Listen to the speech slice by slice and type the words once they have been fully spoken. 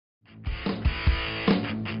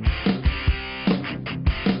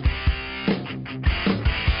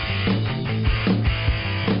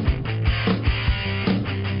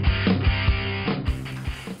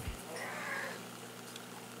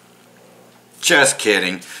Just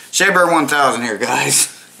kidding. Shabear 1000 here,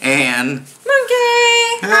 guys. And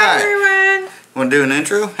Monkey! Hi, everyone. Want to do an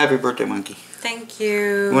intro? Happy birthday, Monkey. Thank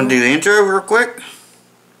you. Want to do the intro real quick?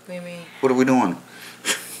 What do you mean? What are we doing?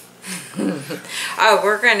 Oh,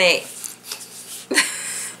 we're gonna...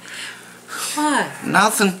 What?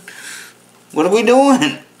 Nothing. What are we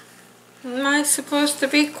doing? Am I supposed to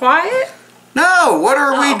be quiet? No, what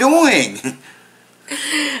are we doing?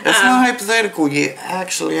 That's not hypothetical. You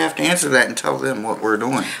actually have to answer that and tell them what we're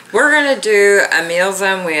doing. We're gonna do a Meals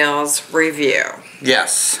on Wheels review.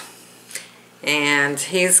 Yes. And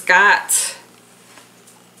he's got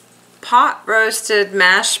pot roasted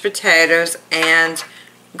mashed potatoes and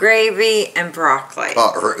gravy and broccoli.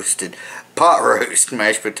 Pot roast,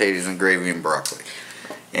 mashed potatoes and gravy and broccoli.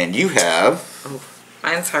 And you have... Oh,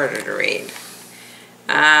 mine's harder to read.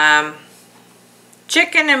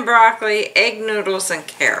 Chicken and broccoli, egg noodles, and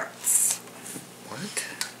carrots. What?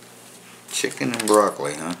 Chicken and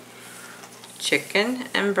broccoli, huh? Chicken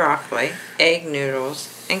and broccoli, egg noodles,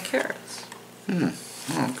 and carrots. Oh,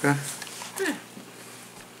 okay. Yeah.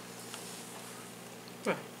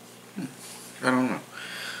 What? I don't know.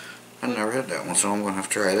 I've never had that one, so I'm going to have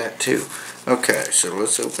to try that too. Okay, so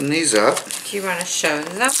let's open these up. Do you want to show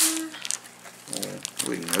them? Well,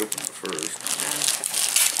 we can open it first.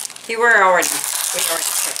 We already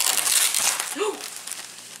checked them.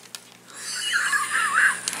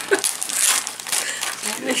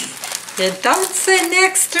 You don't sit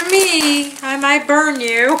next to me. I might burn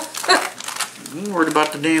you. I'm worried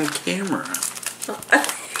about the damn camera.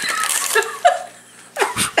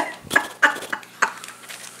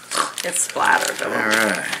 It's splattered.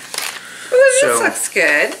 Alright. Ooh, this looks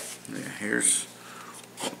good. Yeah, here's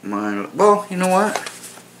mine. Well, you know what?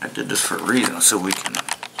 I did this for a reason, so we can...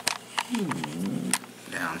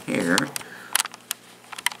 Down here.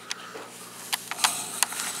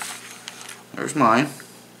 There's mine.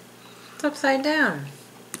 It's upside down.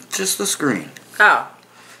 Just the screen. Oh.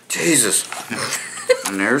 Jesus.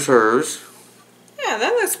 And there's hers. Yeah,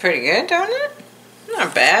 that looks pretty good, don't it?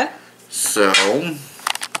 Not bad. So,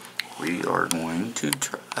 we are going to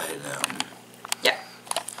try them. Yeah.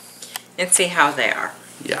 And see how they are.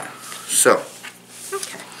 Yeah. So,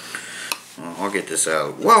 Okay. I'll get this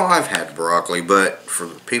out. Well, I've had broccoli, but for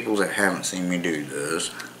the people that haven't seen me do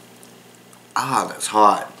this, that's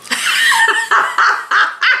hot.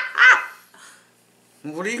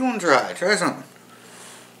 What are you going to try? Try something.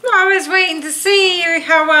 Well, I was waiting to see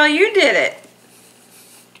how well you did it.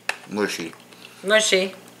 Mushy.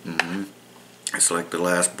 Mushy. Mm-hmm. It's like the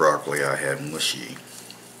last broccoli I had, mushy.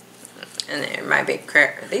 And there might be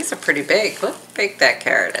carrot. These are pretty big. Look how big that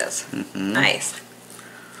carrot is. Mm-hmm. Nice.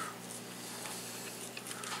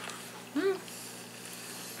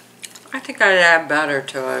 I think I'd add butter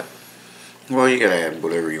to it. Well, you gotta add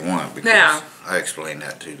whatever you want because Yeah. I explained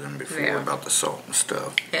that to them before about the salt and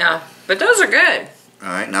stuff. Yeah, but those are good.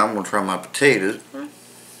 Alright, now I'm gonna try my potatoes.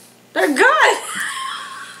 They're good.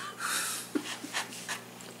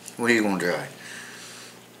 What are you gonna try?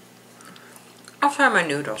 I'll try my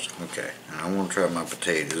noodles. Okay, and I'm gonna try my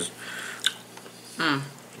potatoes. Well,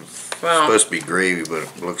 It's supposed to be gravy, but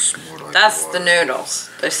it looks more like that's water. the noodles.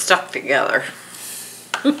 They're stuck together.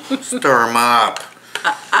 Stir them up.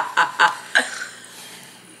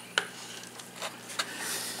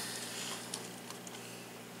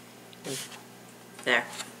 There.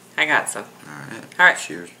 I got some. Alright. Alright.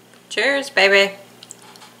 Cheers. Cheers, baby.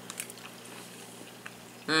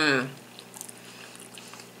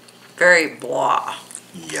 Very blah.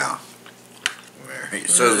 Yeah. Very.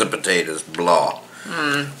 So the potatoes, blah.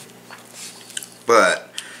 But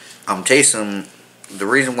I'm tasting. The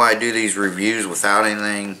reason why I do these reviews without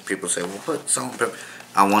anything, people say, well, put salt and pepper.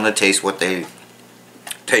 I want to taste what they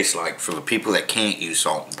taste like for the people that can't use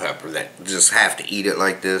salt and pepper, that just have to eat it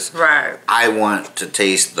like this. Right. I want to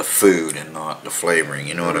taste the food and not the flavoring,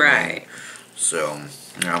 you know what I mean? Right. So,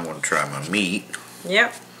 now I'm going to try my meat.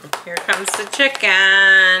 Yep. Here comes the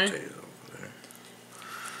chicken.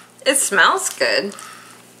 It smells good.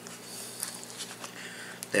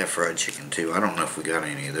 They have fried chicken too. I don't know if we got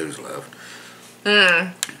any of those left.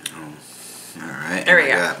 Mmm. Oh. Alright. There we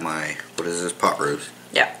go. I got my, what is this, pot roast?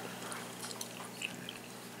 Yep.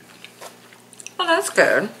 Oh, that's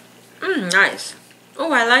good. Nice.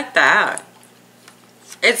 Oh, I like that.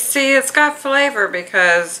 It's got flavor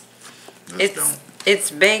because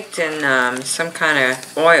it's baked in some kind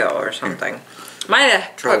of oil or something. Might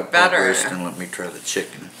have Try the put pot butter roast in it. and let me try the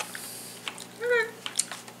chicken.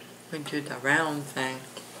 We do the round thing.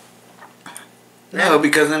 No,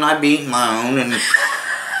 because then I'd be eating my own and...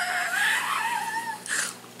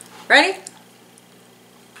 Ready?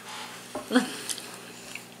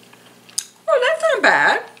 Oh, not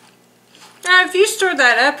bad. Now, if you stir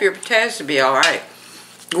that up, your potatoes would be all right.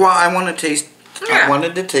 Well, I want to taste. Yeah. I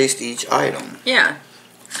wanted to taste each item. Yeah.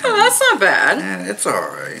 So that's not bad. Yeah, it's all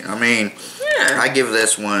right. I mean, Yeah. I give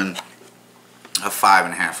this one a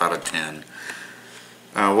 5.5 out of 10.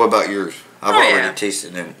 What about yours? I've already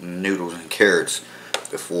tasted the noodles and carrots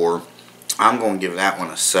before. I'm going to give that one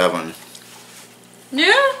a 7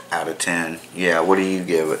 Yeah? out of 10. Yeah, what do you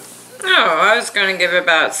give it? Oh, I was going to give it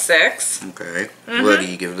about 6. Okay. What do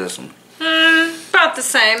you give this one? About the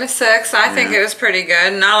same as 6. I think it was pretty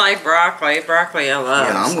good, and I like broccoli. Broccoli I love.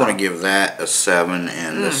 Yeah, I'm going to give that a 7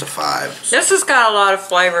 and this a 5. This has got a lot of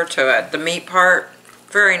flavor to it. The meat part,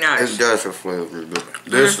 very nice. It does have flavor, but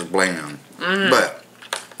this is bland. But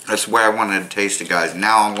that's the way I wanted to taste it, guys.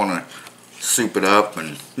 Now I'm going to soup it up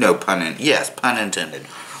and, no pun in, yes, pun intended.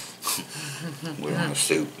 We want a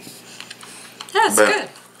soup. That's But good.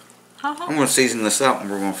 I'm going to season this up and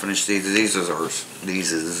we're going to finish these. These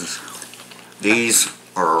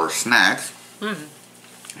are our snacks.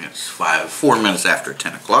 It's 4 minutes after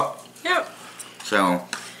 10 o'clock. Yep. So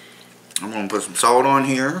I'm going to put some salt on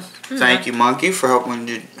here. Thank you, Monkey, for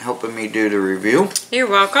helping me do the review. You're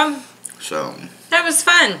welcome. So That was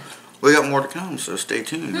fun. we got more to come, so stay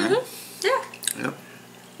tuned, right? Yeah. Yep.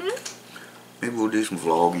 Maybe we'll do some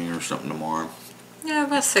vlogging or something tomorrow. Yeah,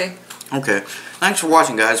 we'll see. Okay. Thanks for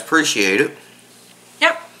watching, guys. Appreciate it.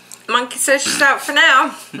 Yep. Monkey says she's out for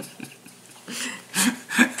now.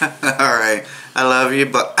 Alright. I love you,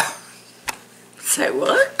 but Say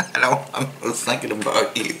what? I was thinking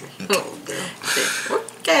about you.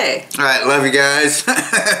 Okay. Alright, love you guys.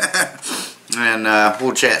 And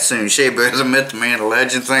we'll chat soon. Shea Bears, I met the man, the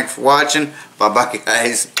legend. Thanks for watching. Bye-bye,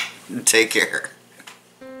 guys. Take care.